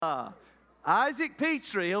Isaac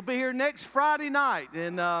Peachtree. He'll be here next Friday night,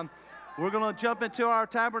 and we're going to jump into our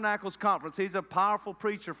Tabernacles conference. He's a powerful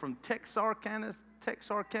preacher from Texarkana,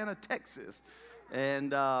 Texas,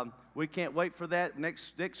 and we can't wait for that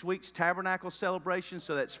next week's Tabernacle celebration.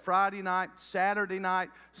 So that's Friday night, Saturday night,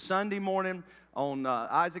 Sunday morning. On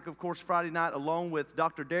Isaac, of course, Friday night, along with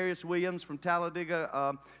Dr. Darius Williams from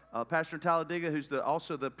Talladega, pastor in Talladega, who's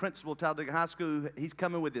also the principal of Talladega High School. He's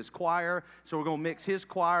coming with his choir, so we're going to mix his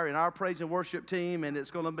choir and our praise and worship team, and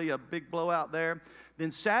it's going to be a big blowout there. Then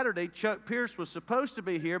Saturday, Chuck Pierce was supposed to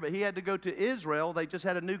be here, but he had to go to Israel. They just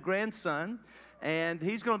had a new grandson, and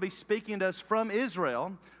he's going to be speaking to us from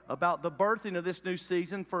Israel about the birthing of this new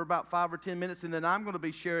season for about 5 or 10 minutes. And then I'm going to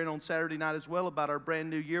be sharing on Saturday night as well about our brand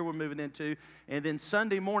new year we're moving into. And then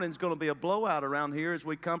Sunday morning is going to be a blowout around here as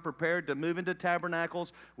we come prepared to move into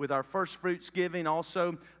Tabernacles with our first fruits giving,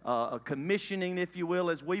 also a commissioning, if you will,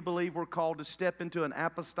 as we believe we're called to step into an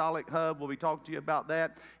apostolic hub. We'll be talking to you about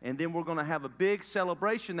that. And then we're going to have a big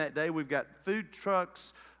celebration that day. We've got food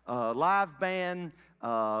trucks, live band,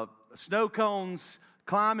 snow cones,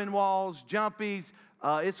 climbing walls, jumpies.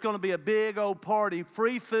 It's going to be a big old party,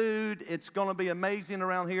 free food. It's going to be amazing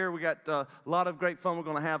around here. We got a lot of great fun we're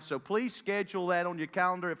going to have. So please schedule that on your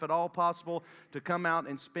calendar, if at all possible, to come out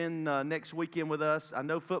and spend next weekend with us. I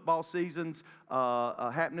know football season's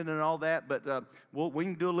happening and all that, but we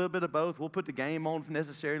can do a little bit of both. We'll put the game on if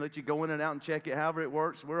necessary, let you go in and out and check it, however it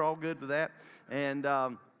works. We're all good with that. And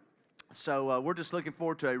So we're just looking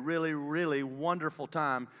forward to a really, really wonderful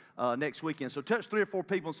time next weekend. So touch 3 or 4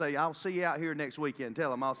 people and say, I'll see you out here next weekend.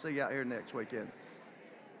 Tell them, I'll see you out here next weekend.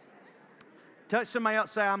 Touch somebody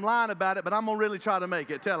else, say, I'm lying about it, but I'm going to really try to make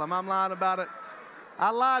it. Tell them, I'm lying about it.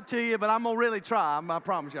 I lied to you, but I'm going to really try. I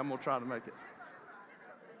promise you I'm going to try to make it.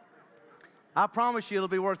 I promise you it'll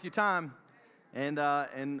be worth your time. And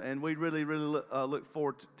we really, really look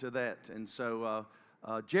forward to that. And so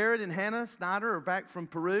Jared and Hannah Snyder are back from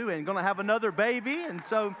Peru and going to have another baby. And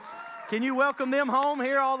so can you welcome them home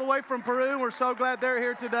here all the way from Peru? We're so glad they're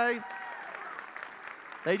here today.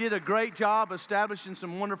 They did a great job establishing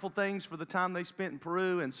some wonderful things for the time they spent in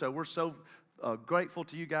Peru. And so we're so grateful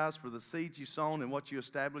to you guys for the seeds you sown and what you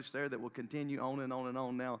established there that will continue on and on and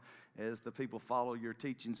on now as the people follow your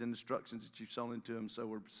teachings and instructions that you've sown into them. So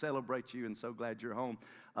we celebrate you and so glad you're home.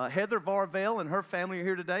 Heather Varvell and her family are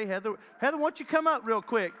here today. Heather, why don't you come up real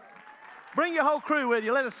quick? Bring your whole crew with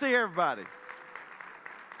you. Let us see everybody.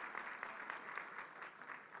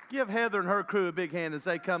 Give Heather and her crew a big hand as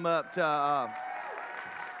they come up to...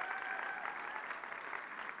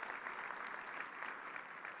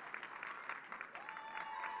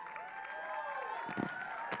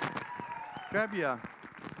 Grab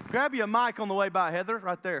you a mic on the way by, Heather,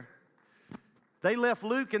 right there. They left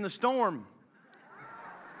Luke in the storm.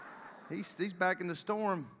 He's back in the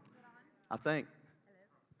storm, I think.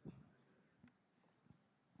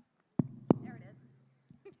 There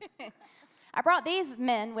it is. I brought these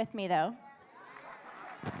men with me, though.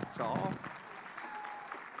 That's all.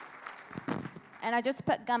 And I just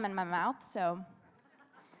put gum in my mouth, so...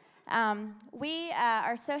 we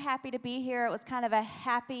are so happy to be here. It was kind of a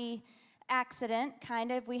happy accident, kind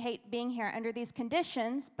of. We hate being here under these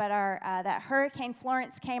conditions, but that Hurricane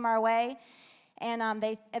Florence came our way, and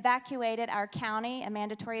they evacuated our county, a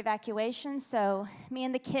mandatory evacuation. So me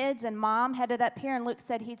and the kids and Mom headed up here, and Luke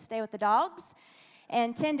said he'd stay with the dogs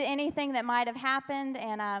and tend to anything that might have happened,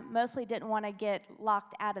 and mostly didn't want to get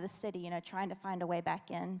locked out of the city, trying to find a way back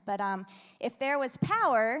in. But if there was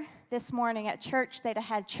power this morning at church, they'd have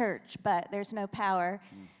had church, but there's no power.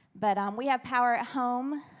 But we have power at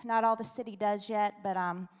home. Not all the city does yet, but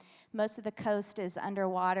most of the coast is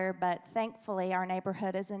underwater. But thankfully, our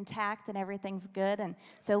neighborhood is intact and everything's good. And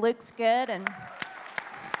so Luke's good. And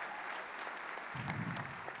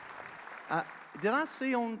did I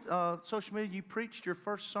see on social media you preached your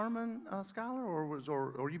first sermon, Skylar,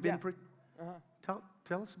 or you been preaching?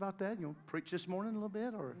 Tell us about that. You preach this morning a little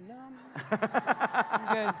bit, or? No,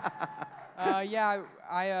 I'm good.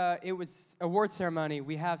 It was award ceremony.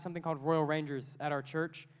 We have something called Royal Rangers at our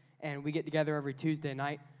church, and we get together every Tuesday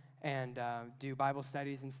night and do Bible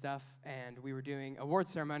studies and stuff. And we were doing award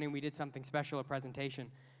ceremony, and we did something special, a presentation.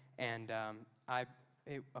 And a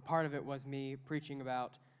part of it was me preaching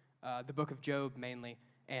about the book of Job mainly,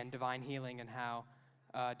 and divine healing, and how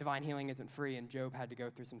divine healing isn't free, and Job had to go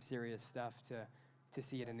through some serious stuff to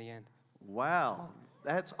see it in the end. Wow,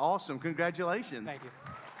 that's awesome. Congratulations. Thank you.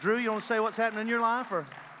 Drew, you want to say what's happening in your life? Or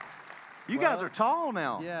you guys are tall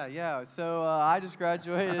now. Yeah. So I just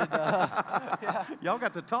graduated. Y'all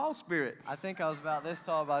got the tall spirit. I think I was about this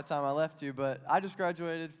tall by the time I left you, but I just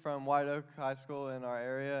graduated from White Oak High School in our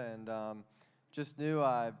area, and just knew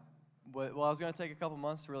I was going to take a couple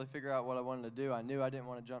months to really figure out what I wanted to do. I knew I didn't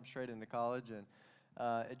want to jump straight into college, and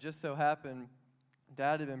it just so happened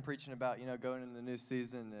Dad had been preaching about, going into the new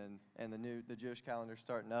season and the Jewish calendar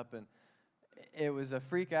starting up, and it was a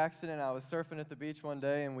freak accident. I was surfing at the beach one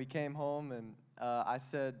day, and we came home, and I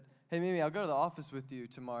said, "Hey, Mimi, I'll go to the office with you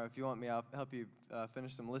tomorrow. If you want me, I'll help you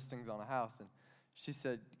finish some listings on a house." And she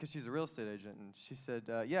said, because she's a real estate agent, and she said,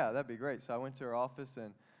 "Yeah, that'd be great." So I went to her office,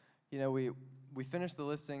 and we finished the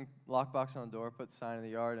listing, lockbox on the door, put the sign in the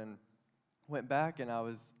yard, and went back, and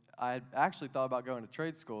I had actually thought about going to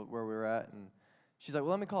trade school where we were at, and she's like,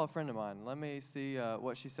 "Well, let me call a friend of mine. Let me see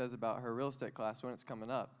what she says about her real estate class when it's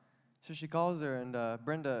coming up." So she calls her, and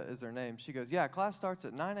Brenda is her name. She goes, "Yeah, class starts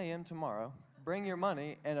at 9 a.m. tomorrow. Bring your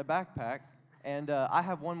money and a backpack, and I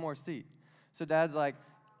have one more seat." So Dad's like,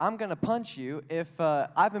 "I'm going to punch you if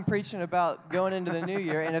I've been preaching about going into the new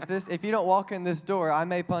year, and if you don't walk in this door, I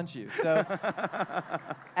may punch you." So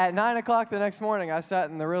at 9 o'clock the next morning, I sat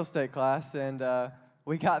in the real estate class, and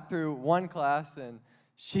we got through one class, and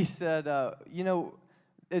she said,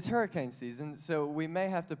 "It's hurricane season, so we may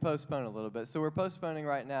have to postpone a little bit." So we're postponing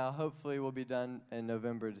right now. Hopefully we'll be done in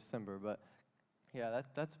November, December. But, yeah,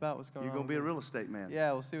 that's about what's going on. You're going to be a real estate man.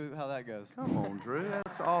 Yeah, we'll see how that goes. Come on, Drew.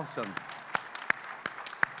 That's awesome.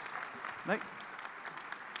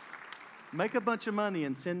 Make a bunch of money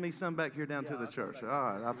and send me some back here down to the church. All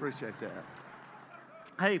right, I appreciate that.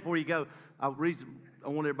 Hey, before you go, I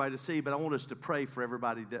want everybody to see, but I want us to pray for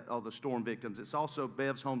everybody, all the storm victims. It's also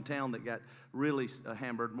Bev's hometown that got really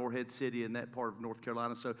hammered, Morehead City and that part of North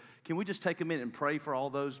Carolina. So can we just take a minute and pray for all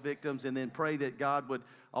those victims, and then pray that God would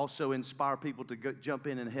also inspire people to jump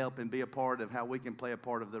in and help and be a part of how we can play a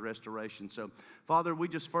part of the restoration. So, Father, we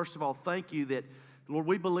just first of all thank you that, Lord,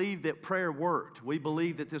 we believe that prayer worked. We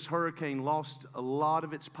believe that this hurricane lost a lot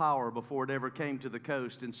of its power before it ever came to the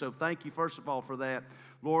coast. And so thank you, first of all, for that.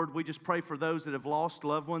 Lord, we just pray for those that have lost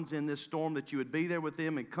loved ones in this storm, that you would be there with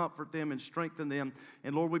them and comfort them and strengthen them.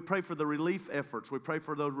 And Lord, we pray for the relief efforts. We pray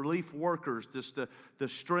for the relief workers, just the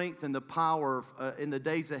strength and the power in the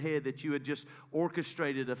days ahead, that you had just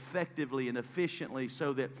orchestrated effectively and efficiently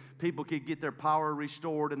so that people could get their power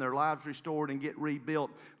restored and their lives restored and get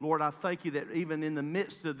rebuilt. Lord, I thank you that even in the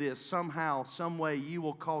midst of this, somehow, some way, you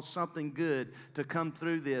will cause something good to come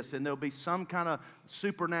through this, and there'll be some kind of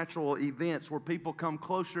supernatural events where people come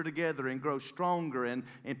closer together and grow stronger, and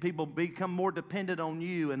people become more dependent on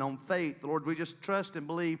you and on faith. Lord, we just trust and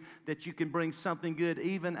believe that you can bring something good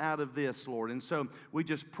even out of this, Lord. And so we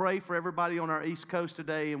just pray for everybody on our East Coast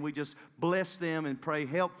today, and we just bless them and pray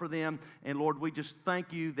help for them. And Lord, we just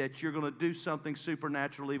thank you that you're going to do something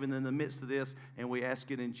supernatural even in the midst of this, and we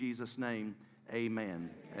ask it in Jesus' name. Amen.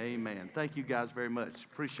 Amen. Thank you guys very much.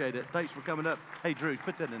 Appreciate it. Thanks for coming up. Hey, Drew,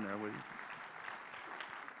 put that in there, will you?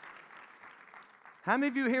 How many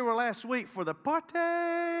of you here were last week for the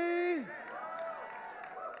party?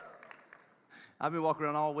 I've been walking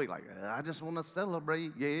around all week like, I just want to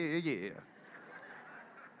celebrate. Yeah.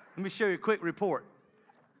 Let me show you a quick report.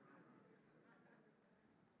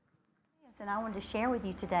 And I wanted to share with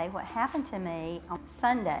you today what happened to me on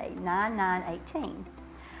Sunday, 9/9/18.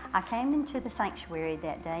 I came into the sanctuary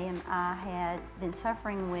that day, and I had been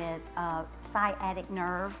suffering with sciatic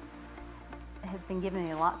nerve. It had been giving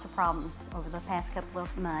me lots of problems over the past couple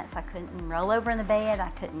of months. I couldn't roll over in the bed. I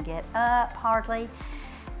couldn't get up hardly.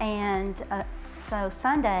 And so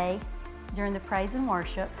Sunday, during the praise and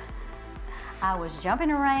worship, I was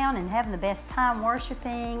jumping around and having the best time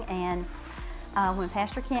worshiping. And when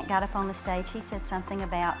Pastor Kent got up on the stage, he said something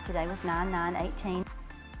about today was 9/9/18.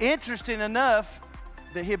 Interesting enough,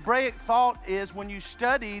 the Hebraic thought is when you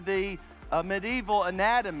study the medieval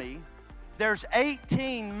anatomy, there's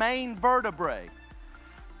 18 main vertebrae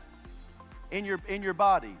in your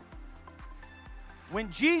body. When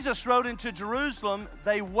Jesus rode into Jerusalem,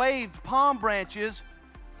 they waved palm branches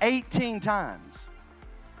 18 times.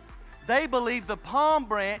 They believe the palm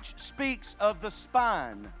branch speaks of the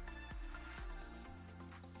spine,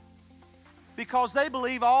 because they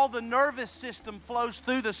believe all the nervous system flows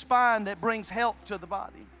through the spine that brings health to the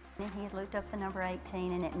body. And he had looked up the number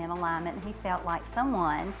 18, and it meant alignment, and he felt like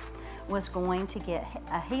someone was going to get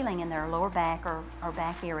a healing in their lower back or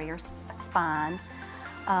back area or spine.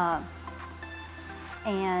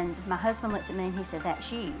 And my husband looked at me and he said,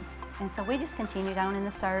 "That's you." And so we just continued on in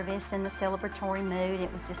the service in the celebratory mood.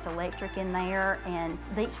 It was just electric in there, and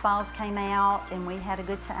beach balls came out, and we had a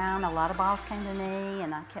good time. A lot of balls came to me,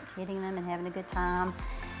 and I kept hitting them and having a good time.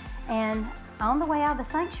 And on the way out of the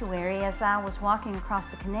sanctuary, as I was walking across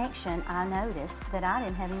the connection, I noticed that I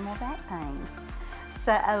didn't have any more back pain.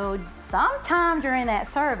 So sometime during that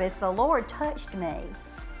service, the Lord touched me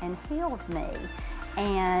and healed me.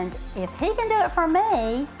 And if He can do it for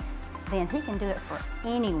me, then He can do it for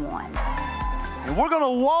anyone. And we're going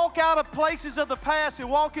to walk out of places of the past and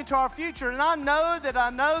walk into our future. And I know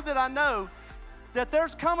that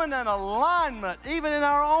there's coming an alignment, even in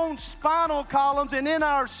our own spinal columns and in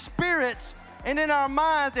our spirits and in our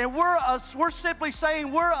minds. And we're simply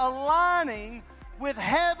saying we're aligning with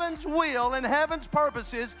heaven's will and heaven's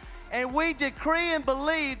purposes. And we decree and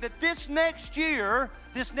believe that this next year,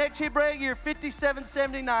 this next Hebraic year,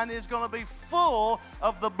 5779, is going to be full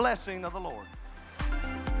of the blessing of the Lord.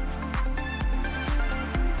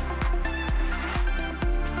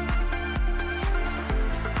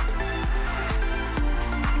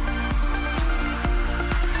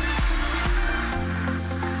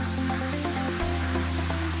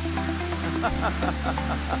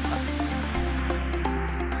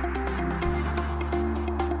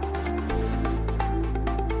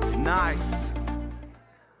 Nice.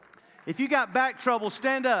 If you got back trouble,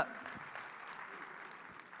 stand up.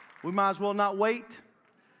 We might as well not wait.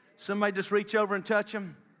 Somebody just reach over and touch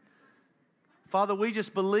them. Father, we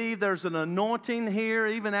just believe there's an anointing here,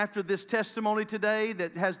 even after this testimony today,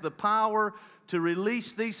 that has the power to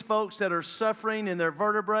release these folks that are suffering in their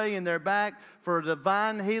vertebrae, in their back, for a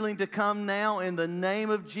divine healing to come now in the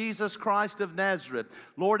name of Jesus Christ of Nazareth.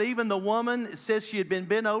 Lord, even the woman, it says she had been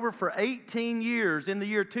bent over for 18 years in the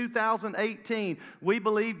year 2018. We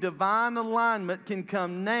believe divine alignment can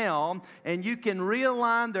come now, and you can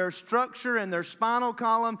realign their structure and their spinal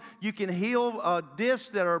column. You can heal discs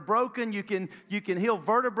that are broken. You can heal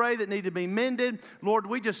vertebrae that need to be mended. Lord,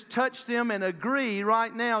 we just touch them and agree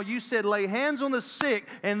right now. You said lay hands on the sick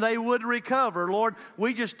and they would recover. Lord,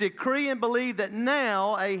 we just decree and believe that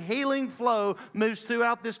now a healing flow moves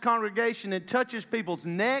throughout this congregation and touches people's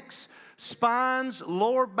necks, spines,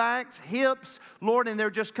 lower backs, hips, Lord, and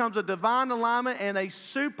there just comes a divine alignment and a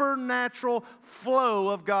supernatural flow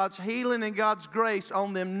of God's healing and God's grace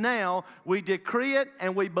on them now. We decree it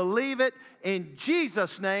and we believe it in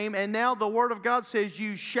Jesus' name, and now the Word of God says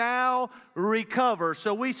you shall recover.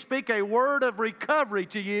 So we speak a word of recovery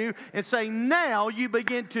to you and say now you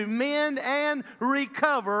begin to mend and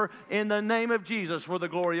recover in the name of Jesus for the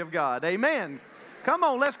glory of God. Amen. Come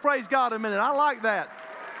on, let's praise God a minute. I like that.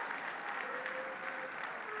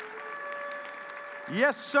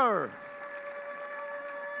 Yes, sir.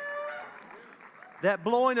 That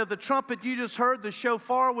blowing of the trumpet you just heard, the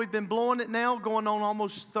shofar, we've been blowing it now, going on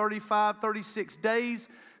almost 35, 36 days.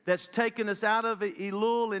 That's taken us out of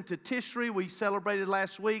Elul into Tishri. We celebrated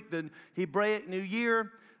last week the Hebraic New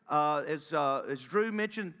Year. As Drew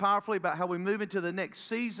mentioned powerfully about how we move into the next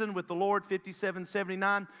season with the Lord,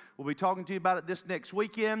 5779. We'll be talking to you about it this next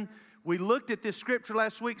weekend. We looked at this scripture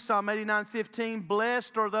last week, Psalm 89:15.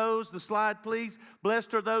 Blessed are those, the slide please.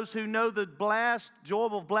 Blessed are those who know the blast,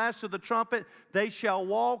 joyful blast of the trumpet. They shall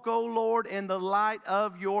walk, O Lord, in the light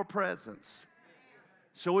of your presence.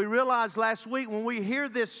 So we realized last week when we hear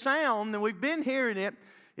this sound, and we've been hearing it,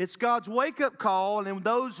 it's God's wake-up call, and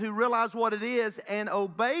those who realize what it is and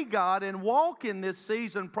obey God and walk in this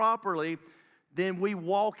season properly, then we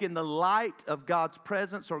walk in the light of God's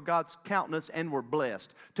presence or God's countenance, and we're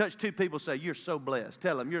blessed. Touch two people, say, you're so blessed.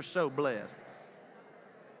 Tell them, you're so blessed.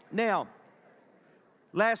 Now,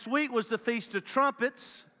 last week was the Feast of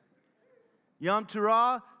Trumpets, Yom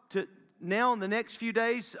Teruah. Now, in the next few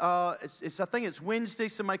days, I think it's Wednesday.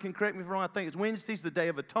 Somebody can correct me if I'm wrong. I think it's Wednesday's the Day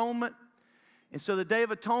of Atonement. And so the Day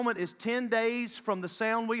of Atonement is 10 days from the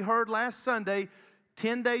sound we heard last Sunday.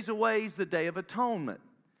 10 days away is the Day of Atonement.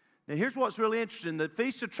 Now, here's what's really interesting. The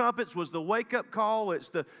Feast of Trumpets was the wake-up call. It's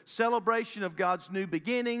the celebration of God's new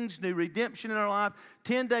beginnings, new redemption in our life.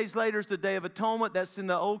 10 days later is the Day of Atonement. That's in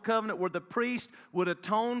the Old Covenant where the priest would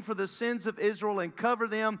atone for the sins of Israel and cover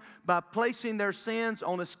them by placing their sins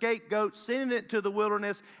on a scapegoat, sending it to the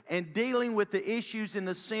wilderness, and dealing with the issues in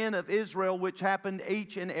the sin of Israel, which happened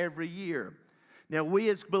each and every year. Now, we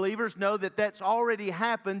as believers know that that's already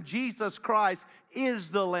happened. Jesus Christ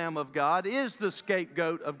is the Lamb of God, is the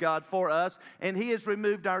scapegoat of God for us, and He has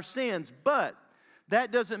removed our sins. But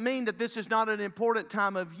that doesn't mean that this is not an important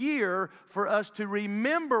time of year for us to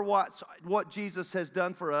remember what Jesus has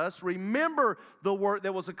done for us, remember the work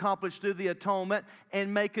that was accomplished through the atonement,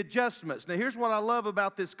 and make adjustments. Now, here's what I love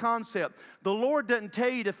about this concept. The Lord doesn't tell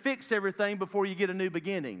you to fix everything before you get a new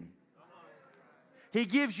beginning. He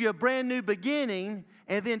gives you a brand new beginning,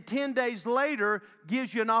 and then 10 days later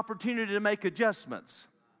gives you an opportunity to make adjustments.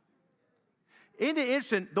 Isn't it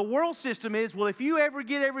interesting? The world system is, well, if you ever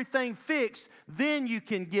get everything fixed, then you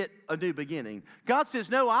can get a new beginning. God says,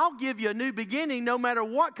 no, I'll give you a new beginning no matter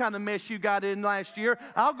what kind of mess you got in last year.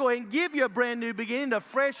 I'll go ahead and give you a brand new beginning, a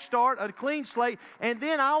fresh start, a clean slate, and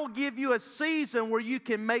then I'll give you a season where you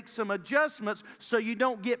can make some adjustments so you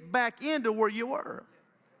don't get back into where you were.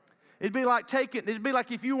 It'd be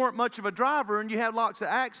like if you weren't much of a driver and you had lots of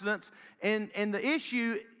accidents, and the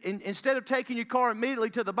issue, instead of taking your car immediately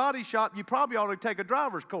to the body shop, you probably ought to take a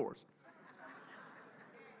driver's course.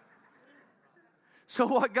 So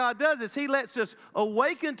what God does is He lets us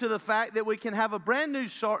awaken to the fact that we can have a brand new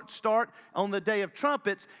start on the day of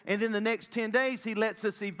trumpets, and then the next 10 days He lets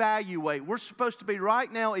us evaluate. We're supposed to be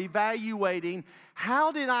right now evaluating,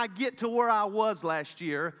 how did I get to where I was last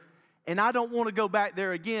year? And I don't want to go back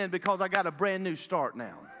there again because I got a brand new start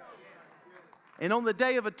now. And on the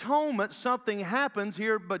Day of Atonement, something happens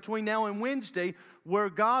here between now and Wednesday where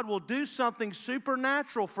God will do something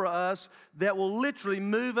supernatural for us that will literally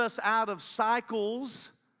move us out of cycles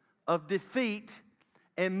of defeat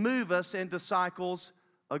and move us into cycles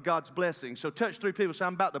of God's blessing. So touch 3 people. Say,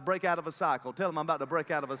 I'm about to break out of a cycle. Tell them I'm about to break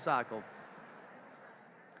out of a cycle.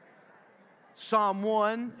 Psalm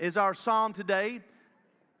 1 is our psalm today.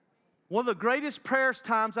 One of the greatest prayer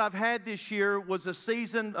times I've had this year was a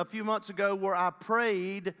season a few months ago where I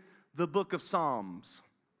prayed the book of Psalms.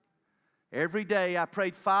 Every day I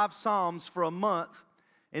prayed 5 Psalms for a month,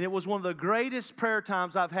 and it was one of the greatest prayer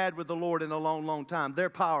times I've had with the Lord in a long, long time. They're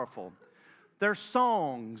powerful. They're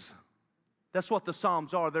songs. That's what the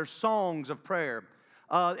Psalms are. They're songs of prayer.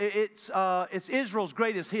 It's Israel's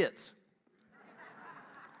greatest hits.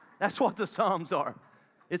 That's what the Psalms are.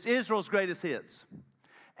 It's Israel's greatest hits.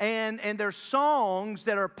 And they're songs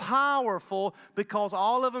that are powerful because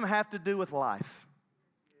all of them have to do with life.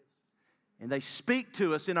 And they speak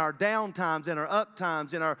to us in our down times, in our up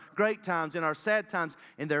times, in our great times, in our sad times.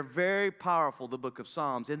 And they're very powerful, the book of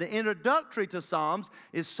Psalms. And the introductory to Psalms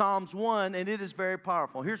is Psalms 1, and it is very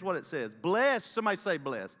powerful. Here's what it says. Blessed, somebody say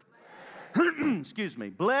blessed. Excuse me.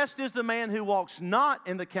 Blessed is the man who walks not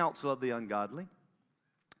in the counsel of the ungodly,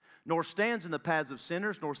 nor stands in the paths of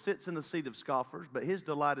sinners, nor sits in the seat of scoffers, but his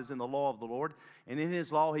delight is in the law of the Lord, and in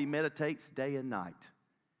his law he meditates day and night.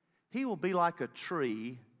 He will be like a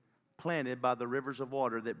tree planted by the rivers of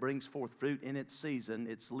water that brings forth fruit in its season.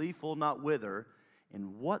 Its leaf will not wither,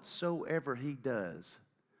 and whatsoever he does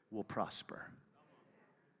will prosper.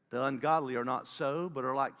 The ungodly are not so, but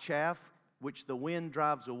are like chaff which the wind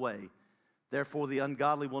drives away. Therefore, the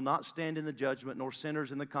ungodly will not stand in the judgment, nor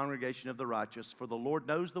sinners in the congregation of the righteous. For the Lord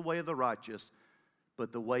knows the way of the righteous,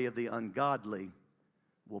 but the way of the ungodly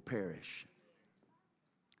will perish.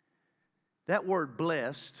 That word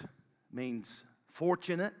blessed means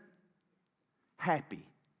fortunate, happy.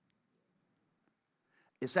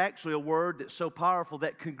 It's actually a word that's so powerful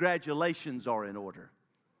that congratulations are in order.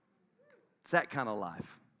 It's that kind of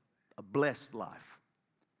life, a blessed life,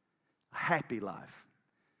 a happy life.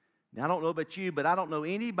 Now, I don't know about you, but I don't know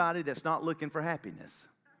anybody that's not looking for happiness.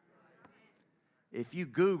 If you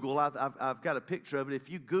Google, I've got a picture of it. If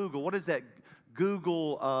you Google, what is that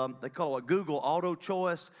Google, they call it Google auto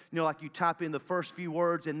choice. You know, like you type in the first few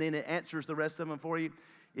words and then it answers the rest of them for you.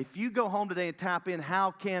 If you go home today and type in,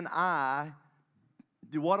 how can I,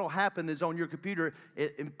 what will happen is on your computer,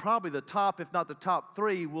 and probably the top, if not the top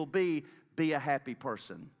 3, will be a happy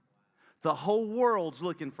person. The whole world's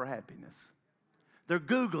looking for happiness. They're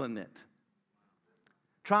Googling it,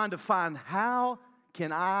 trying to find, how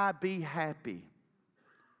can I be happy?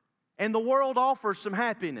 And the world offers some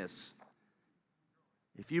happiness.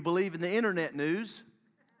 If you believe in the internet news,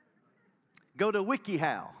 go to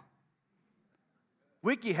WikiHow.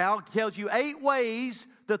 WikiHow tells you 8 ways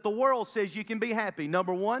that the world says you can be happy.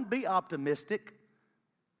 Number 1, be optimistic.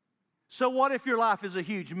 So what if your life is a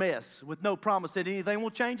huge mess with no promise that anything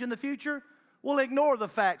will change in the future? Well, ignore the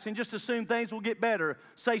facts and just assume things will get better.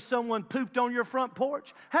 Say someone pooped on your front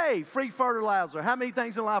porch. Hey, free fertilizer. How many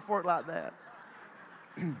things in life work like that?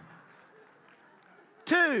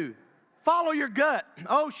 2, follow your gut.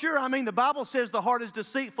 Oh, sure, I mean, the Bible says the heart is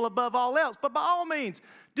deceitful above all else. But by all means,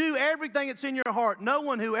 do everything that's in your heart. No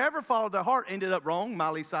one who ever followed their heart ended up wrong,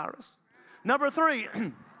 Miley Cyrus. Number 3,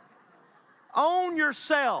 own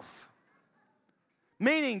yourself.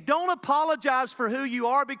 Meaning, don't apologize for who you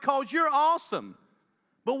are because you're awesome.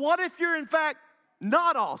 But what if you're, in fact,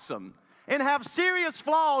 not awesome and have serious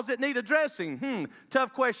flaws that need addressing?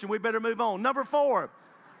 Tough question. We better move on. Number 4,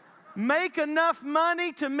 make enough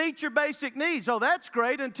money to meet your basic needs. Oh, that's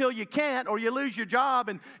great until you can't or you lose your job.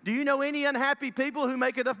 And do you know any unhappy people who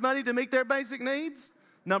make enough money to meet their basic needs?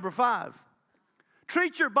 Number 5,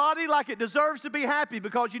 Treat your body like it deserves to be happy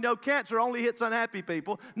because you know cancer only hits unhappy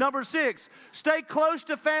people. Number 6, stay close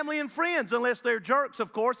to family and friends unless they're jerks,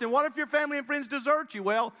 of course. And what if your family and friends desert you?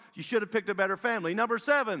 Well, you should have picked a better family. Number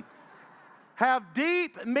 7, have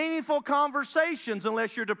deep, meaningful conversations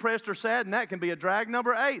unless you're depressed or sad, and that can be a drag.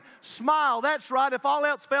 Number 8, smile. That's right. If all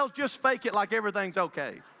else fails, just fake it like everything's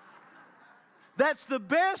okay. That's the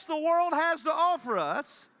best the world has to offer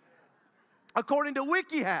us, according to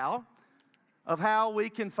WikiHow, of how we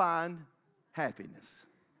can find happiness.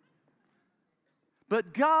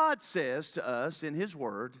 But God says to us in His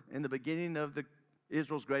Word, in the beginning of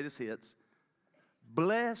Israel's greatest hits,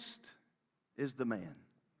 blessed is the man.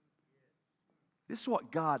 This is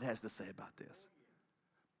what God has to say about this.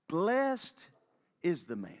 Blessed is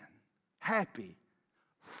the man, happy,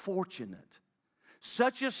 fortunate,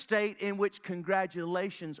 such a state in which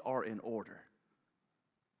congratulations are in order.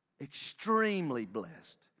 Extremely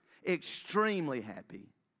blessed, extremely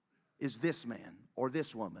happy is this man or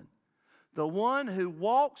this woman, the one who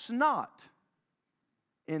walks not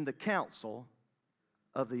in the counsel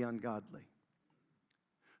of the ungodly,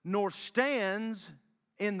 nor stands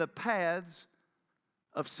in the paths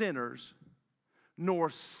of sinners,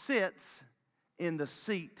 nor sits in the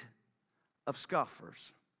seat of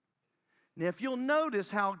scoffers. Now, if you'll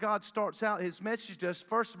notice how God starts out His message to us,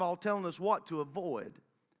 first of all, telling us what to avoid.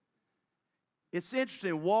 It's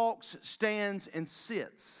interesting, walks, stands, and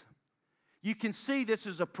sits. You can see this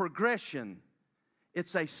is a progression.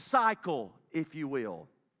 It's a cycle, if you will.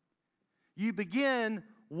 You begin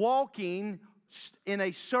walking in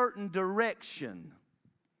a certain direction,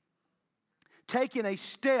 taking a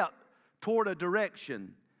step toward a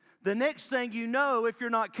direction. The next thing you know, if you're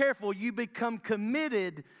not careful, you become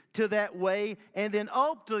committed to that way, and then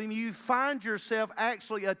ultimately you find yourself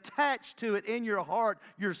actually attached to it in your heart.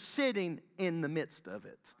 You're sitting in the midst of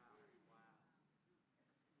it.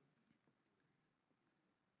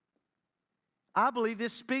 I believe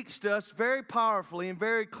this speaks to us very powerfully and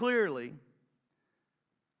very clearly.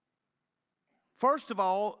 First of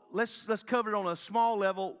all, let's cover it on a small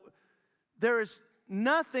level. There is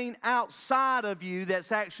nothing outside of you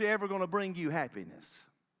that's actually ever going to bring you happiness.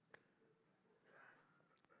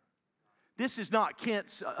 This is not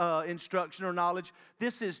Kent's instruction or knowledge.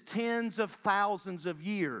 This is tens of thousands of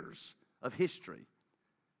years of history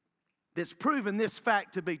that's proven this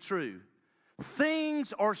fact to be true.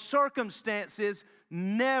 Things or circumstances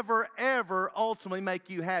never, ever ultimately make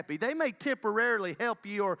you happy. They may temporarily help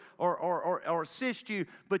you or assist you,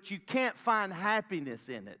 but you can't find happiness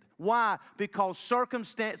in it. Why? Because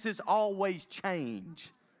circumstances always change.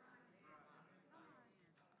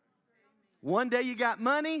 One day you got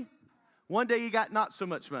money, one day you got not so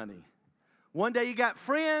much money. One day you got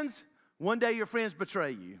friends, one day your friends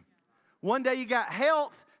betray you. One day you got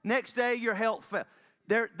health, next day your health fails.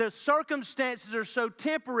 The circumstances are so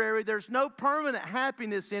temporary, there's no permanent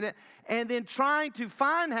happiness in it. And then trying to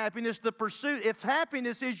find happiness, the pursuit, if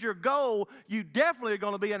happiness is your goal, you definitely are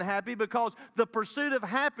going to be unhappy because the pursuit of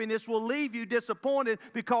happiness will leave you disappointed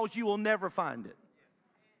because you will never find it.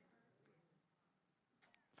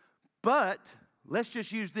 But let's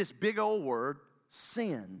just use this big old word,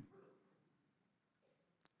 sin.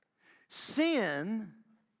 Sin,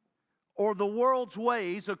 or the world's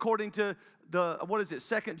ways, according to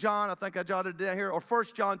 2 John, I think I jotted it down here, or 1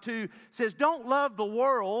 John 2, says, don't love the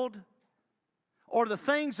world or the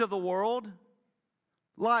things of the world,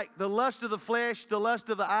 like the lust of the flesh, the lust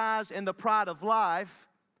of the eyes, and the pride of life.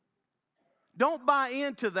 Don't buy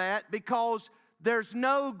into that because there's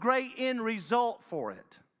no great end result for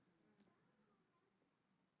it.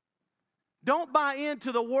 Don't buy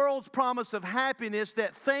into the world's promise of happiness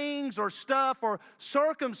that things or stuff or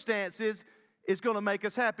circumstances is going to make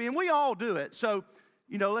us happy. And we all do it. So,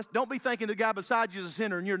 don't be thinking the guy beside you is a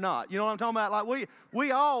sinner and you're not. You know what I'm talking about? Like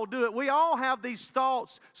we all do it. We all have these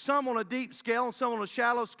thoughts, some on a deep scale and some on a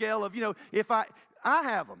shallow scale of, if I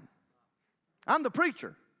have them. I'm the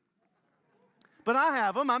preacher. But I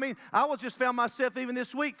have them. I mean, I just found myself even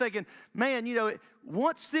this week thinking, man,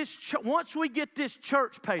 once we get this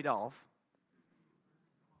church paid off,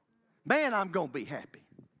 man, I'm going to be happy.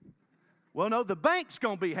 Well, no, the bank's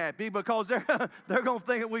going to be happy because they're going to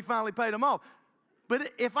think that we finally paid them off. But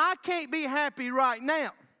if I can't be happy right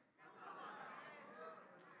now,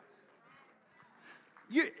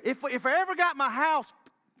 if I ever got my house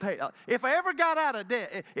paid off, if I ever got out of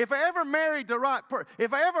debt, if I ever married the right person,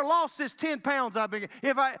 if I ever lost this 10 pounds I've been,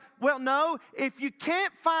 if you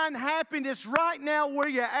can't find happiness right now where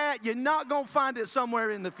you're at, you're not going to find it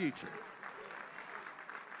somewhere in the future.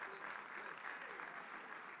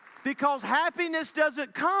 Because happiness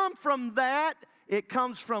doesn't come from that, it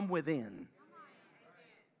comes from within.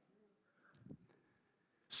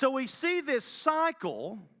 So we see this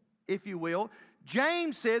cycle, if you will.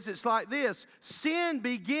 James says it's like this: sin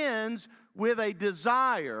begins with a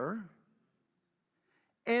desire,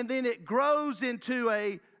 and then it grows into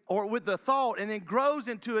or with the thought, and then grows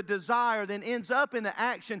into a desire, then ends up in the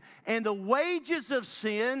action, and the wages of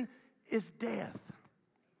sin is death.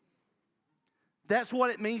 That's what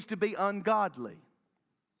it means to be ungodly.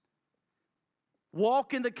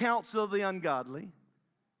 Walk in the counsel of the ungodly,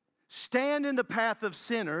 stand in the path of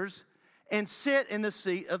sinners, and sit in the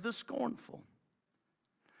seat of the scornful.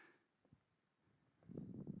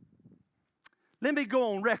 Let me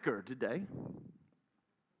go on record today.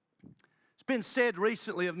 It's been said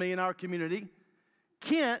recently of me in our community,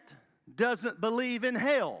 Kent doesn't believe in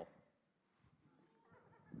hell.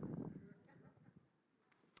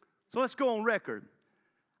 So let's go on record.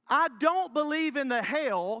 I don't believe in the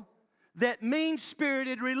hell that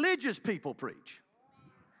mean-spirited religious people preach.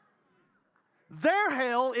 Their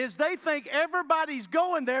hell is they think everybody's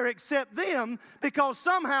going there except them because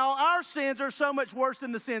somehow our sins are so much worse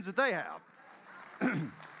than the sins that they have.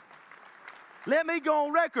 Let me go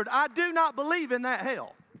on record. I do not believe in that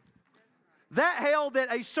hell. That hell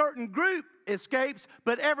that a certain group escapes,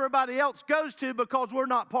 but everybody else goes to because we're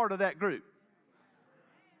not part of that group.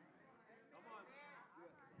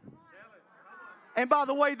 And by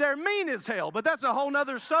the way, they're mean as hell, but that's a whole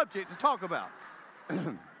other subject to talk about.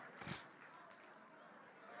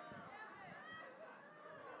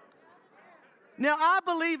 Now, I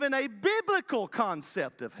believe in a biblical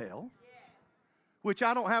concept of hell, which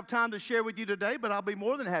I don't have time to share with you today, but I'll be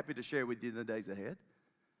more than happy to share with you in the days ahead.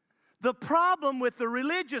 The problem with the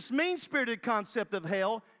religious, mean-spirited concept of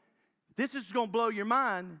hell, this is going to blow your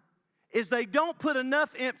mind, is they don't put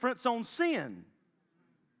enough emphasis on sin.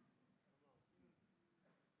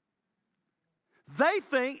 They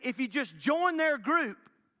think if you just join their group,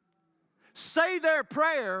 say their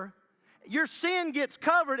prayer, your sin gets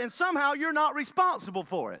covered and somehow you're not responsible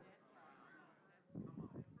for it.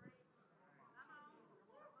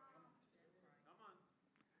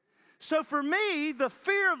 So for me, the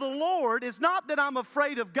fear of the Lord is not that I'm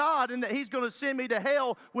afraid of God and that He's going to send me to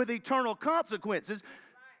hell with eternal consequences.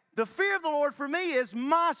 The fear of the Lord for me is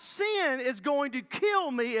my sin is going to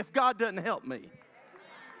kill me if God doesn't help me.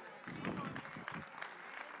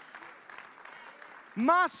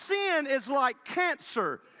 My sin is like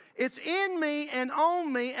cancer. It's in me and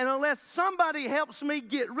on me, and unless somebody helps me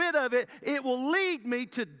get rid of it, it will lead me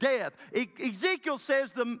to death. Ezekiel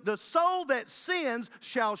says the soul that sins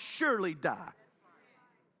shall surely die.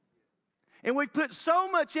 And we put so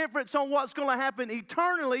much emphasis on what's going to happen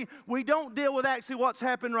eternally, we don't deal with actually what's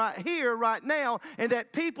happened right here, right now, and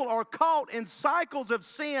that people are caught in cycles of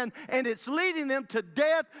sin, and it's leading them to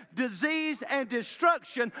death, disease, and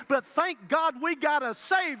destruction. But thank God we got a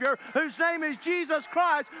Savior whose name is Jesus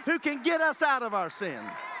Christ who can get us out of our sin.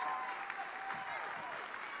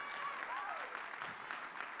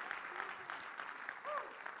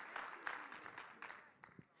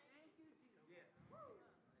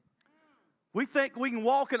 We think we can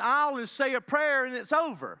walk an aisle and say a prayer and it's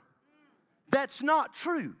over. That's not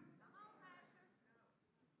true.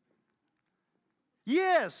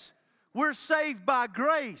 Yes, we're saved by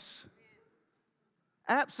grace.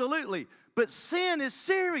 Absolutely. But sin is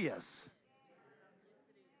serious.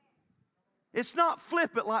 It's not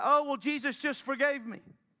flippant like, oh, well, Jesus just forgave me.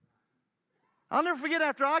 I'll never forget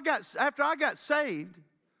after I got saved,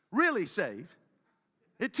 really saved,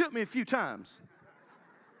 it took me a few times.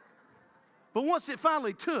 But once it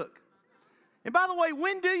finally took. And by the way,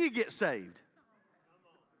 when do you get saved?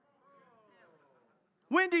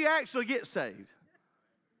 When do you actually get saved?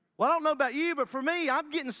 Well, I don't know about you, but for me, I'm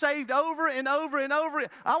getting saved over and over and over.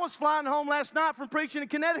 I was flying home last night from preaching in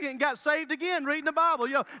Connecticut and got saved again reading the Bible.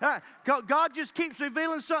 You know, God just keeps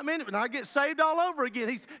revealing something in it, and I get saved all over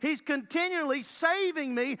again. He's continually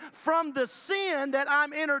saving me from the sin that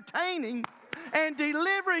I'm entertaining and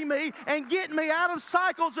delivering me and getting me out of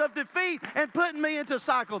cycles of defeat and putting me into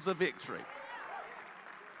cycles of victory.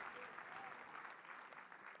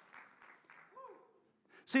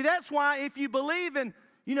 See, that's why if you believe in,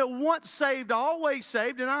 once saved, always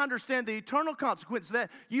saved, and I understand the eternal consequence of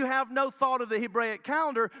that, you have no thought of the Hebraic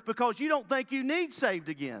calendar because you don't think you need saved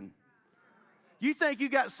again. You think you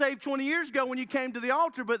got saved 20 years ago when you came to the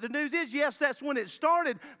altar, but the news is, yes, that's when it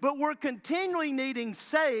started, but we're continually needing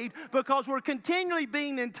saved because we're continually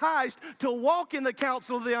being enticed to walk in the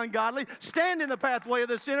counsel of the ungodly, stand in the pathway of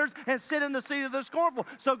the sinners, and sit in the seat of the scornful.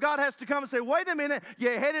 So God has to come and say, wait a minute,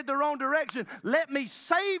 you're headed the wrong direction. Let me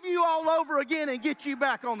save you all over again and get you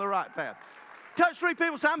back on the right path. Touch 3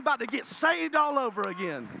 people, say, I'm about to get saved all over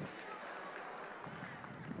again.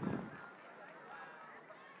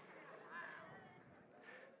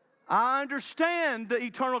 I understand the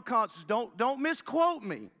eternal consequences. Don't misquote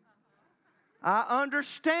me. I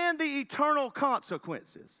understand the eternal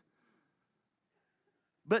consequences.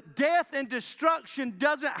 But death and destruction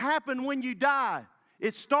doesn't happen when you die.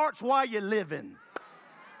 It starts while you're living.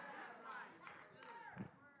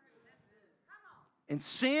 And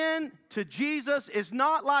sin to Jesus is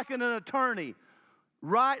not like an attorney,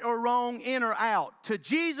 right or wrong, in or out. To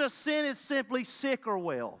Jesus, sin is simply sick or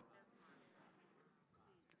well.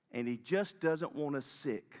 And he just doesn't want us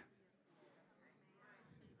sick.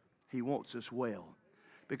 He wants us well.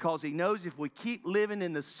 Because he knows if we keep living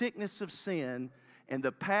in the sickness of sin and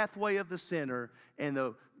the pathway of the sinner and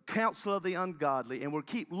the counsel of the ungodly, and we'll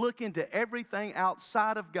keep looking to everything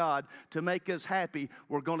outside of God to make us happy,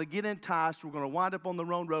 we're going to get enticed, we're going to wind up on the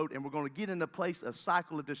wrong road, and we're going to get in a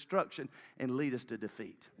cycle of destruction and lead us to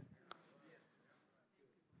defeat.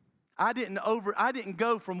 I didn't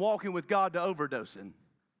go from walking with God to overdosing.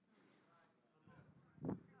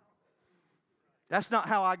 That's not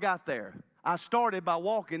how I got there. I started by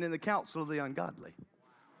walking in the counsel of the ungodly.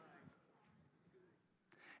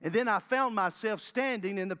 And then I found myself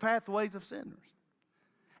standing in the pathways of sinners.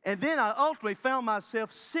 And then I ultimately found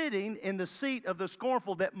myself sitting in the seat of the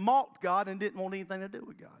scornful that mocked God and didn't want anything to do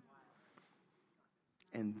with God.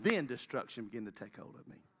 And then destruction began to take hold of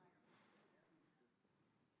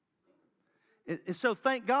me. And so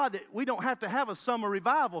thank God that we don't have to have a summer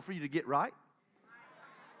revival for you to get right.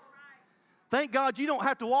 Thank God you don't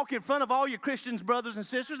have to walk in front of all your Christians, brothers and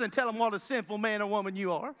sisters, and tell them what a sinful man or woman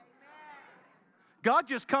you are. God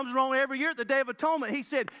just comes along every year at the Day of Atonement. He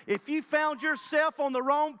said, if you found yourself on the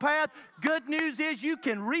wrong path, good news is you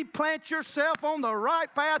can replant yourself on the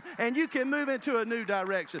right path and you can move into a new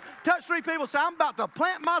direction. Touch 3 people, say, I'm about to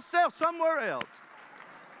plant myself somewhere else.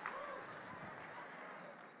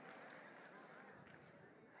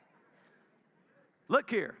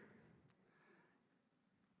 Look here.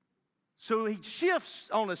 So he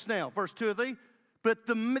shifts on us now, verse 2 or 3. But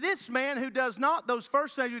this man who does not those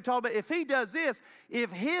first things we talked about, if he does this,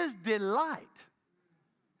 if his delight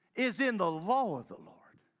is in the law of the Lord,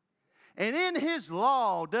 and in his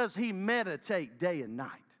law does he meditate day and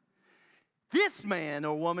night, this man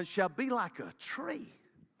or woman shall be like a tree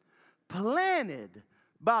planted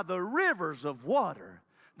by the rivers of water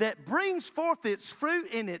that brings forth its fruit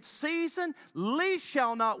in its season, leaf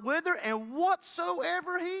shall not wither, and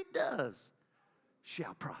whatsoever he does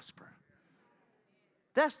shall prosper.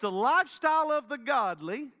 That's the lifestyle of the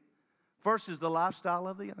godly versus the lifestyle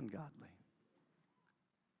of the ungodly.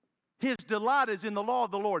 His delight is in the law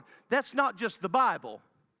of the Lord. That's not just the Bible.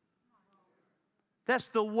 That's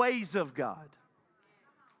the ways of God.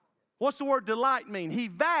 What's the word delight mean? He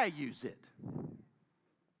values it.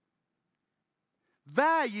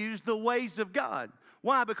 Values the ways of God.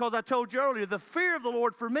 Why? Because I told you earlier, the fear of the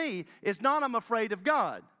Lord for me is not I'm afraid of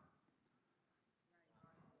God.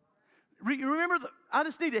 Remember, I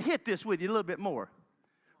just need to hit this with you a little bit more.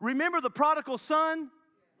 Remember the prodigal son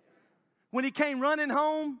when he came running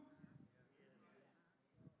home?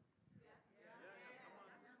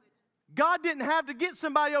 God didn't have to get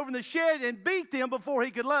somebody over in the shed and beat them before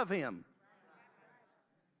he could love him.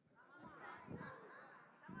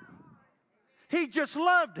 He just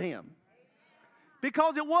loved him.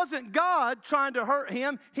 Because it wasn't God trying to hurt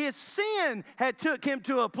him. His sin had took him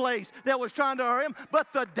to a place that was trying to hurt him.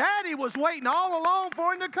 But the daddy was waiting all along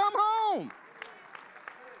for him to come home.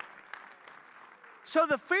 So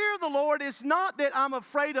the fear of the Lord is not that I'm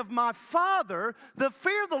afraid of my father. The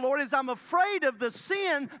fear of the Lord is I'm afraid of the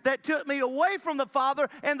sin that took me away from the Father.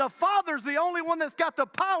 And the Father's the only one that's got the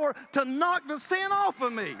power to knock the sin off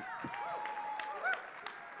of me.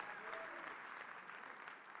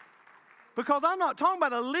 Because I'm not talking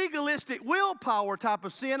about a legalistic willpower type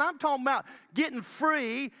of sin. I'm talking about getting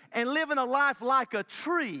free and living a life like a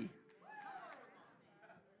tree.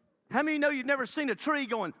 How many of you know you've never seen a tree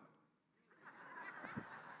going?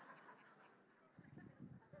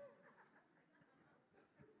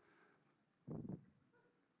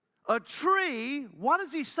 A tree, what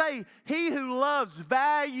does he say? He who loves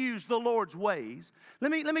values the Lord's ways. Let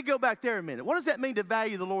me go back there a minute. What does that mean to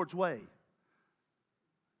value the Lord's way?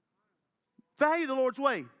 Value the Lord's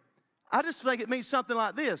way. I just think it means something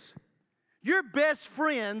like this. Your best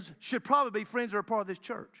friends should probably be friends that are part of this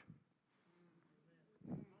church.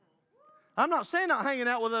 I'm not saying not hanging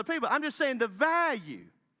out with other people. I'm just saying the value.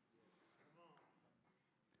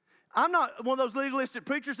 I'm not one of those legalistic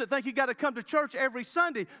preachers that think you got to come to church every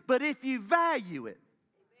Sunday, but if you value it,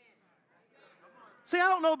 See, I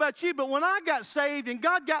don't know about you, but when I got saved and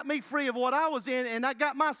God got me free of what I was in and I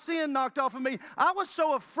got my sin knocked off of me, I was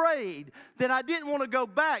so afraid that I didn't want to go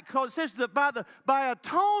back, because it says that by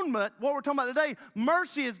atonement, what we're talking about today,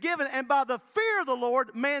 mercy is given, and by the fear of the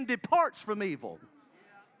Lord, man departs from evil.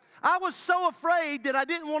 I was so afraid that I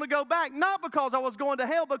didn't want to go back, not because I was going to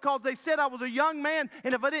hell, because they said I was a young man,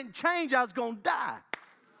 and if I didn't change, I was going to die.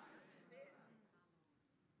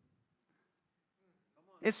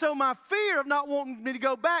 And so my fear of not wanting me to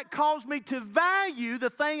go back caused me to value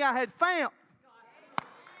the thing I had found.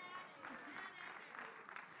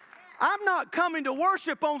 I'm not coming to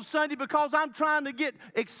worship on Sunday because I'm trying to get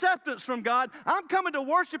acceptance from God. I'm coming to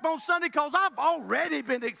worship on Sunday because I've already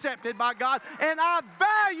been accepted by God, and I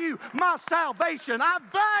value my salvation. I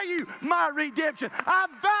value my redemption. I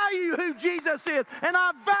value who Jesus is, and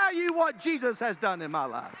I value what Jesus has done in my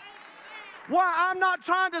life. Why? I'm not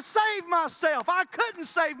trying to save myself. I couldn't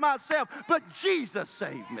save myself, but Jesus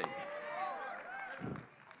saved me.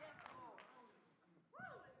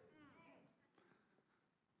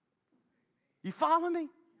 You follow me?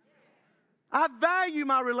 I value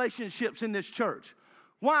my relationships in this church.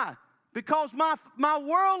 Why? Because my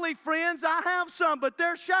worldly friends, I have some, but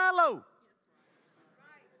they're shallow.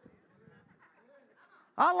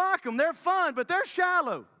 I like them. They're fun, but they're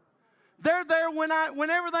shallow. They're there when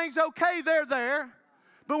everything's okay, they're there.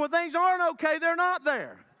 But when things aren't okay, they're not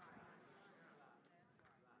there.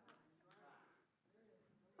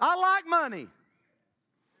 I like money.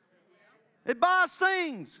 It buys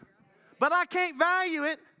things. But I can't value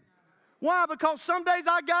it. Why? Because some days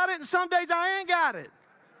I got it and some days I ain't got it.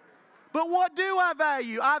 But what do I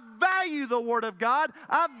value? I value the Word of God.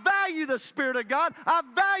 I value the Spirit of God. I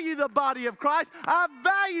value the body of Christ. I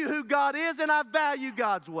value who God is, and I value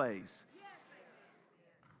God's ways.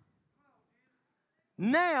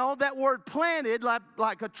 Now, that word planted,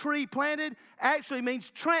 like a tree planted, actually means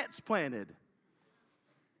transplanted.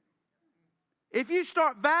 If you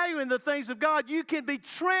start valuing the things of God, you can be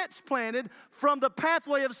transplanted from the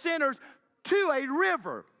pathway of sinners to a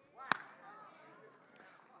river.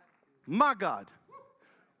 My God.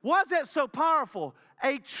 Why is that so powerful?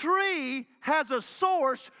 A tree has a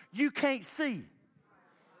source you can't see.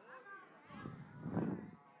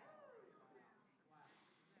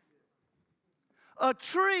 A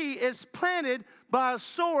tree is planted by a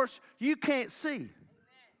source you can't see.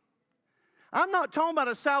 I'm not talking about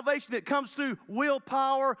a salvation that comes through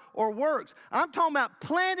willpower or works. I'm talking about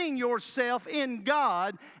planting yourself in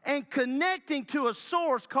God and connecting to a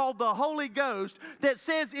source called the Holy Ghost that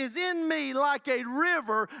says is in me like a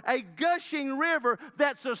river, a gushing river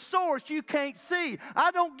that's a source you can't see.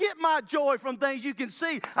 I don't get my joy from things you can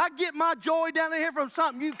see. I get my joy down here from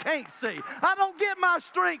something you can't see. I don't get my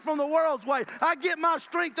strength from the world's way. I get my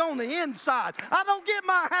strength on the inside. I don't get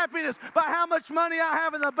my happiness by how much money I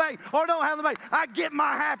have in the bank or don't have in the bank. I get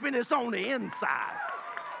my happiness on the inside.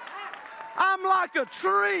 I'm like a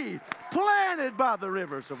tree planted by the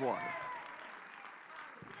rivers of water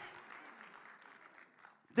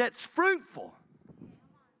that's fruitful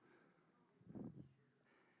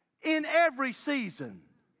in every season.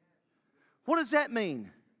 What does that mean?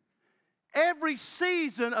 Every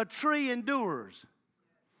season a tree endures.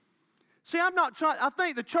 See, I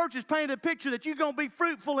think the church is painting a picture that you're going to be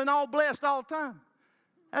fruitful and all blessed all the time.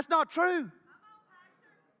 That's not true.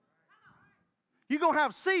 You're going to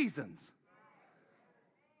have seasons.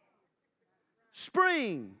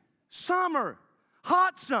 Spring, summer,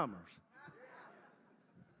 hot summers.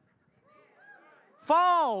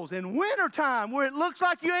 Falls and wintertime where it looks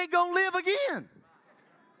like you ain't going to live again.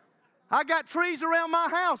 I got trees around my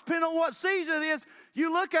house, depending on what season it is.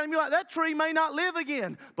 You look at them, you're like, that tree may not live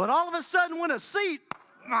again. But all of a sudden, when a season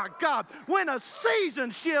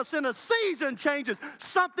shifts and a season changes,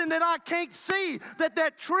 something that I can't see,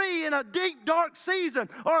 that tree in a deep, dark season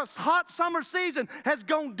or a hot summer season has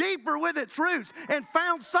gone deeper with its roots and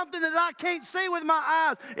found something that I can't see with my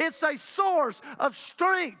eyes. It's a source of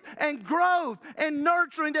strength and growth and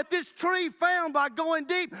nurturing that this tree found by going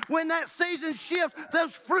deep. When that season shifts,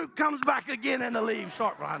 those fruit comes back again and the leaves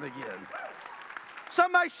start flying again.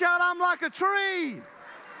 Somebody shout, I'm like a tree.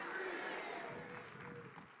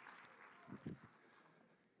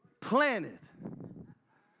 Planted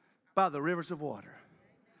by the rivers of water.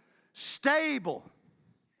 Stable.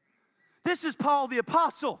 This is Paul the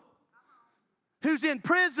Apostle who's in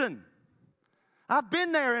prison. I've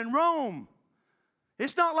been there in Rome.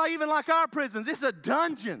 It's not even like our prisons. It's a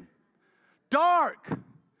dungeon. Dark.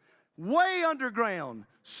 Way underground.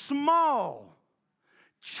 Small.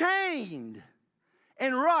 Chained.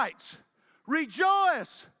 And writes,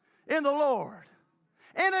 rejoice in the Lord.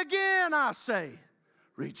 And again I say,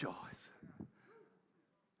 rejoice.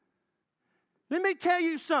 Let me tell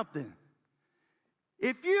you something.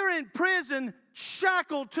 If you're in prison,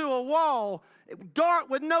 shackled to a wall, dark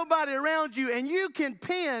with nobody around you, and you can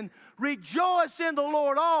pen, rejoice in the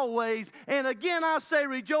Lord always. And again, I say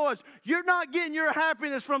rejoice. You're not getting your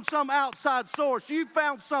happiness from some outside source. You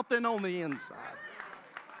found something on the inside.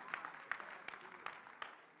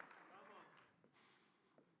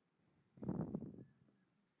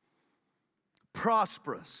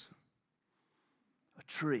 Prosperous. A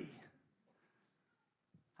tree.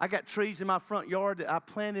 I got trees in my front yard that I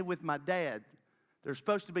planted with my dad. There's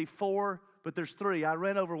supposed to be 4, but there's 3. I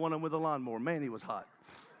ran over one of them with a lawnmower. Man, he was hot.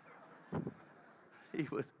 He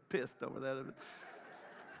was pissed over that.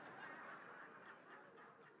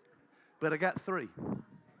 But I got 3.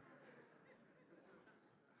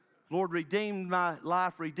 Lord, redeem my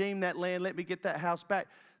life, redeem that land, let me get that house back.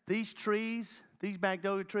 These trees, these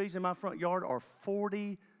magnolia trees in my front yard are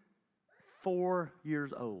 44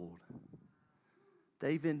 years old.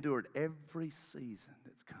 They've endured every season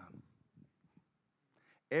that's come.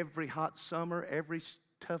 Every hot summer, every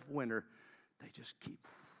tough winter, they just keep.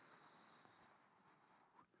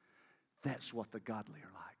 That's what the godly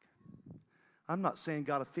are like. I'm not saying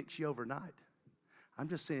God will fix you overnight. I'm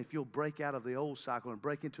just saying if you'll break out of the old cycle and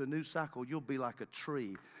break into a new cycle, you'll be like a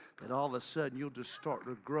tree that all of a sudden you'll just start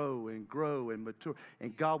to grow and mature.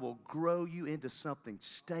 And God will grow you into something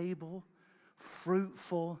stable,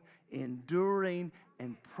 fruitful, enduring,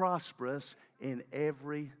 and prosperous in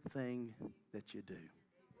everything that you do.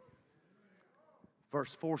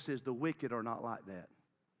 Verse 4 says, the wicked are not like that.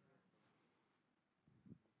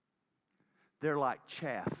 They're like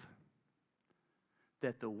chaff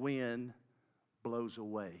that the wind blows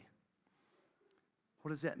away. What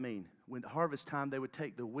does that mean? When harvest time, they would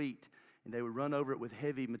take the wheat and they would run over it with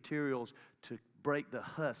heavy materials to break the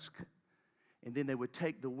husk. And then they would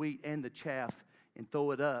take the wheat and the chaff and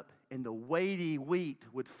throw it up, and the weighty wheat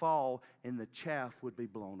would fall and the chaff would be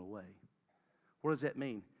blown away. What does that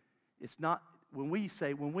mean? It's not, when we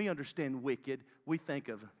understand wicked, we think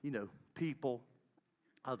of, people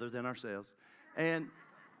other than ourselves. And,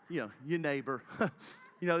 your neighbor.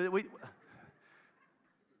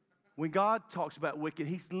 When God talks about wicked,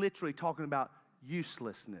 he's literally talking about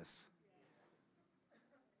uselessness.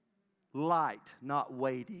 Light, not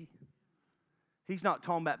weighty. He's not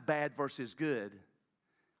talking about bad versus good.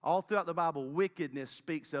 All throughout the Bible, wickedness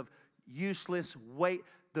speaks of useless, weight.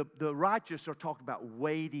 The righteous are talking about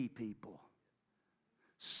weighty people,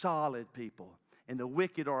 solid people. And the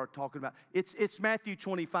wicked are talking about, it's Matthew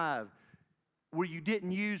 25, where you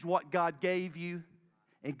didn't use what God gave you.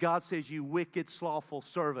 And God says, you wicked, slothful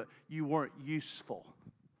servant, you weren't useful.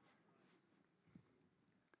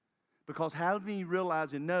 Because how do you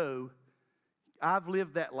realize and know, I've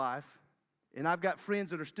lived that life, and I've got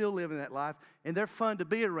friends that are still living that life, and they're fun to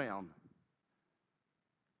be around.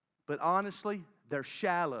 But honestly, they're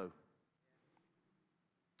shallow.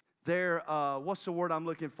 They're, what's the word I'm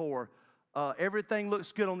looking for? Everything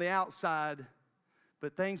looks good on the outside,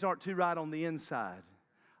 but things aren't too right on the inside.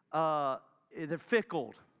 They're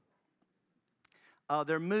fickle.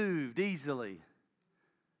 They're moved easily.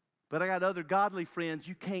 But I got other godly friends,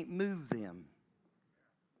 you can't move them.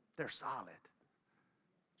 They're solid,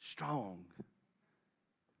 strong.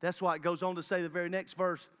 That's why it goes on to say the very next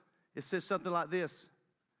verse, it says something like this.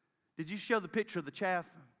 Did you show the picture of the chaff?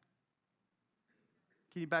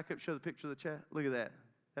 Can you back up and show the picture of the chaff? Look at that.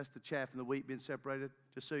 That's the chaff and the wheat being separated,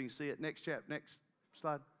 just so you can see it. Next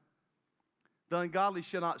slide. The ungodly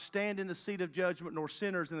shall not stand in the seat of judgment, nor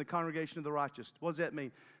sinners in the congregation of the righteous. What does that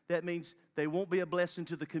mean? That means they won't be a blessing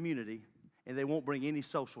to the community, and they won't bring any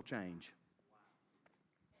social change.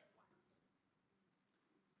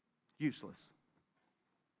 Useless.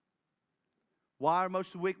 Why are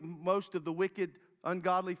most of the wicked,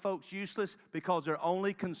 ungodly folks useless? Because they're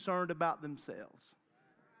only concerned about themselves.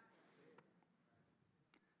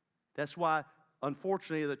 That's why,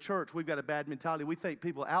 unfortunately, the church, we've got a bad mentality. We think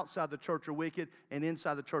people outside the church are wicked and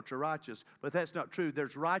inside the church are righteous. But that's not true.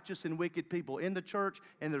 There's righteous and wicked people in the church,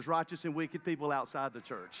 and there's righteous and wicked people outside the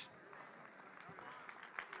church.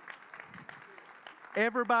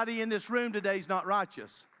 Everybody in this room today is not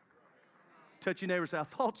righteous. Touch your neighbor and say, I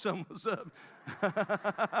thought something was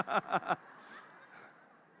up.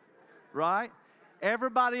 Right?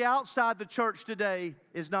 Everybody outside the church today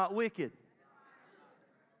is not wicked.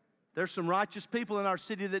 There's some righteous people in our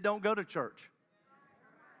city that don't go to church.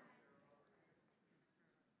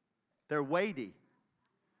 They're weighty.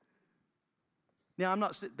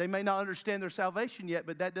 Now, they may not understand their salvation yet,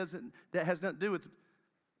 but that has nothing to do with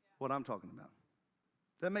what I'm talking about.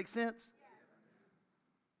 Does that make sense?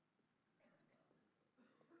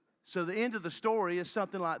 So the end of the story is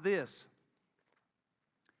something like this.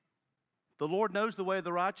 The Lord knows the way of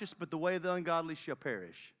the righteous, but the way of the ungodly shall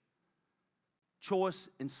perish. Choice,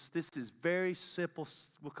 and this is very simple.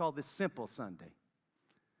 We'll call this Simple Sunday,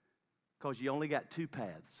 because you only got two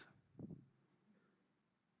paths.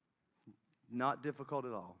 Not difficult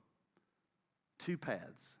at all. Two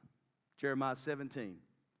paths. Jeremiah 17.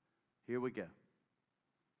 Here we go.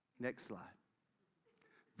 Next slide.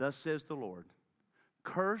 Thus says the Lord,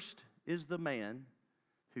 cursed is the man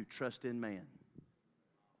who trusts in man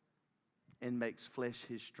and makes flesh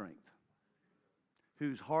his strength,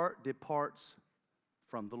 whose heart departs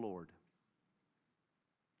from the Lord.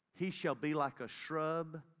 He shall be like a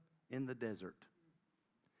shrub in the desert,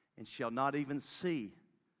 and shall not even see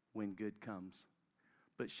when good comes,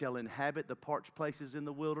 but shall inhabit the parched places in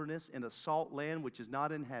the wilderness, in a salt land which is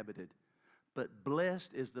not inhabited. But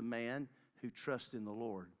blessed is the man who trusts in the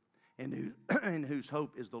Lord, and whose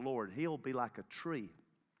hope is the Lord. He'll be like a tree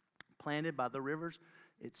planted by the rivers.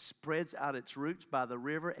 It spreads out its roots by the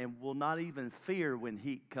river and will not even fear when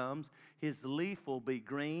heat comes. His leaf will be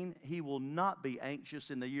green. He will not be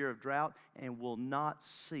anxious in the year of drought, and will not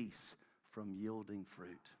cease from yielding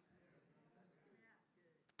fruit.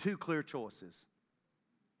 Two clear choices.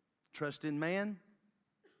 Trust in man,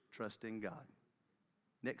 trust in God.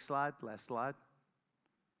 Next slide, last slide.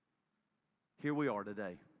 Here we are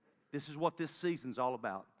today. This is what this season's all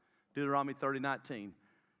about. Deuteronomy 30:19.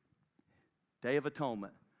 Day of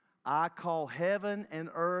Atonement. I call heaven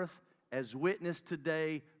and earth as witness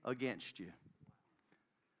today against you.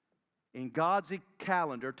 In God's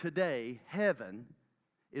calendar today, heaven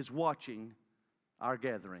is watching our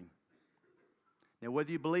gathering. Now,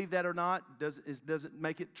 whether you believe that or not doesn't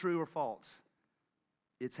make it true or false.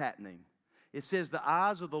 It's happening. It says the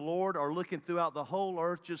eyes of the Lord are looking throughout the whole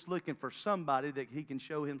earth, just looking for somebody that he can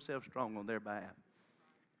show himself strong on their behalf.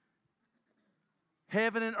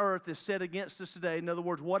 Heaven and earth is set against us today. In other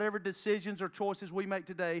words, whatever decisions or choices we make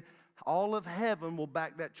today, all of heaven will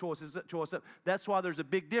back that choice up. That's why there's a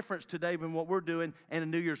big difference today between what we're doing and a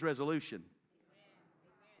New Year's resolution.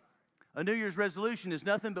 A New Year's resolution is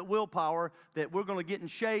nothing but willpower that we're going to get in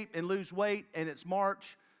shape and lose weight, and it's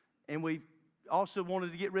March, and we also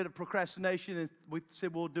wanted to get rid of procrastination, and we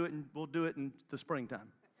said we'll do it in the springtime.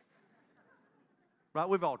 Right?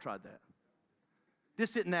 We've all tried that.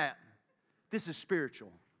 This isn't that. This is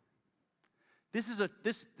spiritual. This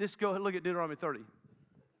go ahead and look at Deuteronomy 30.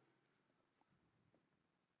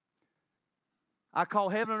 I call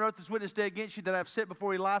heaven and earth as witness day against you that I have set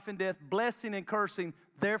before you life and death, blessing and cursing.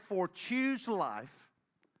 Therefore choose life,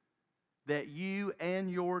 that you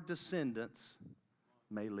and your descendants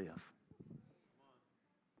may live.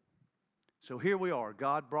 So here we are.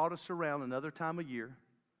 God brought us around another time of year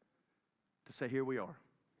to say, here we are.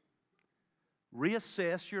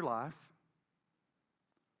 Reassess your life.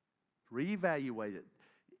 Reevaluate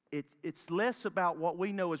it. It's less about what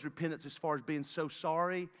we know as repentance as far as being so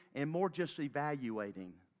sorry, and more just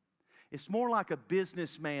evaluating. It's more like a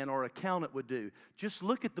businessman or accountant would do. Just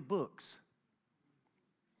look at the books.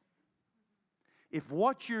 If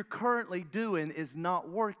what you're currently doing is not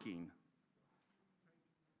working,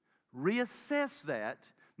 reassess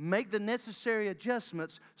that, make the necessary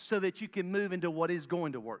adjustments so that you can move into what is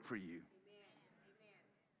going to work for you.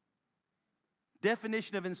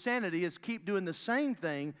 Definition of insanity is keep doing the same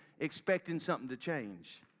thing, expecting something to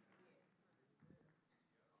change.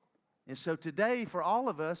 And so today, for all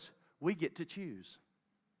of us, we get to choose.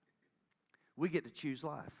 We get to choose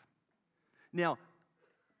life. Now,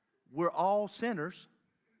 we're all sinners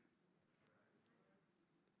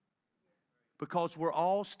because we're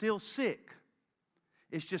all still sick.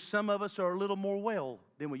 It's just some of us are a little more well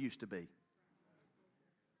than we used to be.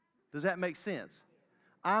 Does that make sense?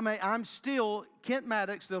 I'm still, Kent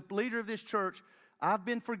Maddox, the leader of this church. I've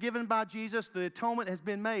been forgiven by Jesus. The atonement has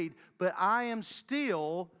been made. But I am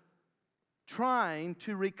still trying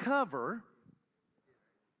to recover.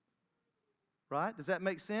 Right? Does that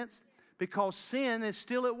make sense? Because sin is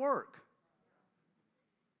still at work.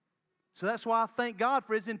 So that's why I thank God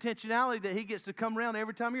for His intentionality that He gets to come around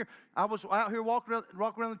every time of year. I was out here walking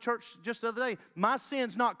around the church just the other day. My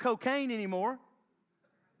sin's not cocaine anymore.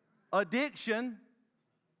 Addiction,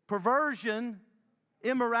 perversion,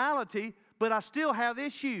 immorality, but I still have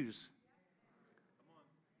issues.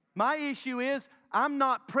 My issue is I'm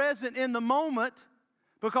not present in the moment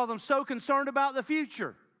because I'm so concerned about the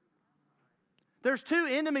future. There's two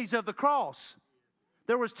enemies of the cross.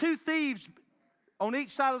 There was two thieves on each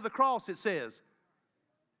side of the cross, it says.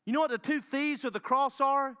 You know what the two thieves of the cross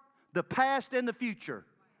are? The past and the future.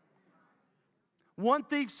 One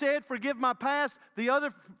thief said, forgive my past. The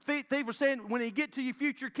other thief was saying, when you get to your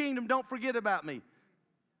future kingdom, don't forget about me.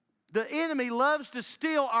 The enemy loves to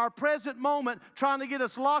steal our present moment, trying to get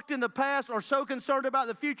us locked in the past or so concerned about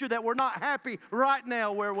the future that we're not happy right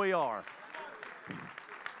now where we are.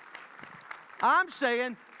 I'm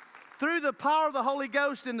saying, through the power of the Holy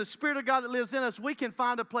Ghost and the Spirit of God that lives in us, we can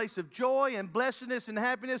find a place of joy and blessedness and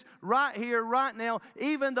happiness right here, right now,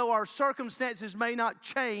 even though our circumstances may not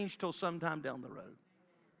change till sometime down the road.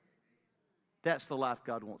 That's the life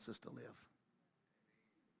God wants us to live.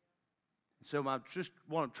 So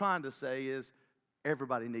what I'm trying to say is,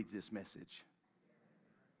 everybody needs this message.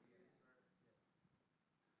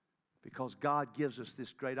 Because God gives us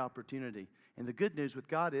this great opportunity. And the good news with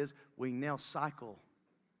God is we now cycle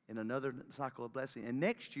in another cycle of blessing. And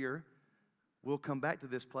next year, we'll come back to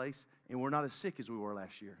this place and we're not as sick as we were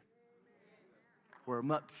last year. We're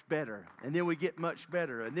much better. And then we get much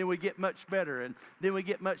better. And then we get much better. And then we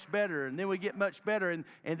get much better. And then we get much better. And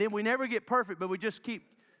then we never get perfect, but we just keep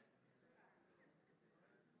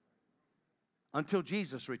until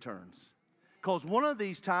Jesus returns. Because one of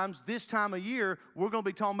these times, this time of year, we're going to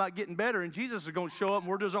be talking about getting better, and Jesus is going to show up, and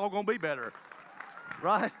we're just all going to be better.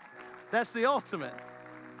 Right? That's the ultimate.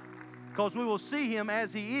 Because we will see him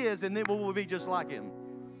as he is, and then we will be just like him.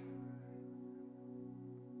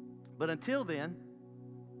 But until then,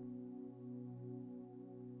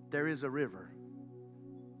 there is a river.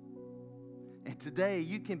 And today,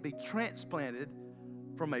 you can be transplanted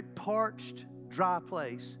from a parched, dry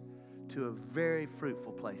place to a very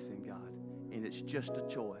fruitful place in God. And it's just a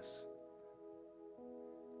choice.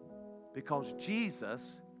 Because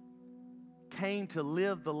Jesus came to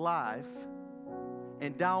live the life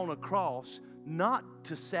and die on a cross, not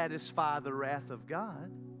to satisfy the wrath of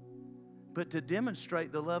God, but to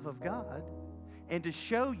demonstrate the love of God and to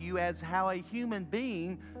show you as how a human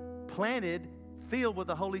being planted, filled with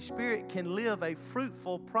the Holy Spirit, can live a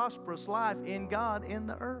fruitful, prosperous life in God in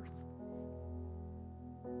the earth.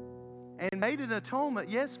 And made an atonement,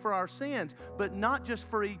 yes, for our sins, but not just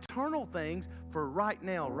for eternal things, for right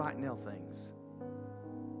now things.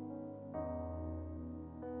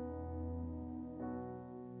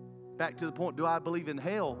 Back to the point, do I believe in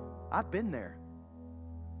hell? I've been there.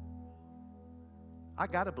 I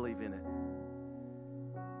got to believe in it.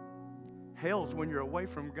 Hell's when you're away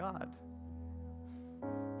from God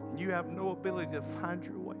and you have no ability to find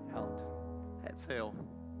your way out. That's hell.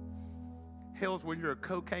 Hell's when you're a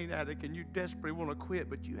cocaine addict and you desperately want to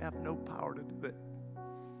quit, but you have no power to do it.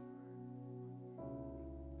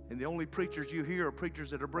 And the only preachers you hear are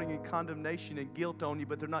preachers that are bringing condemnation and guilt on you,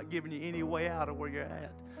 but they're not giving you any way out of where you're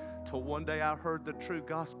at. Till one day I heard the true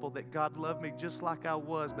gospel that God loved me just like I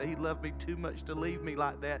was, but he loved me too much to leave me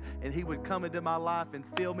like that. And he would come into my life and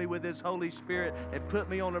fill me with his Holy Spirit and put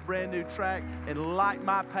me on a brand new track and light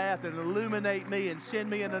my path and illuminate me and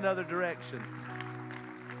send me in another direction.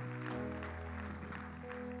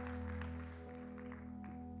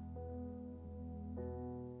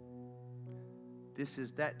 This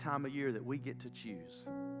is that time of year that we get to choose.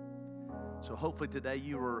 So hopefully today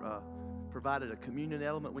you were provided a communion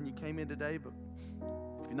element when you came in today, but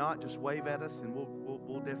if you're not, just wave at us and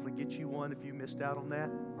we'll definitely get you one if you missed out on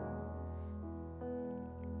that.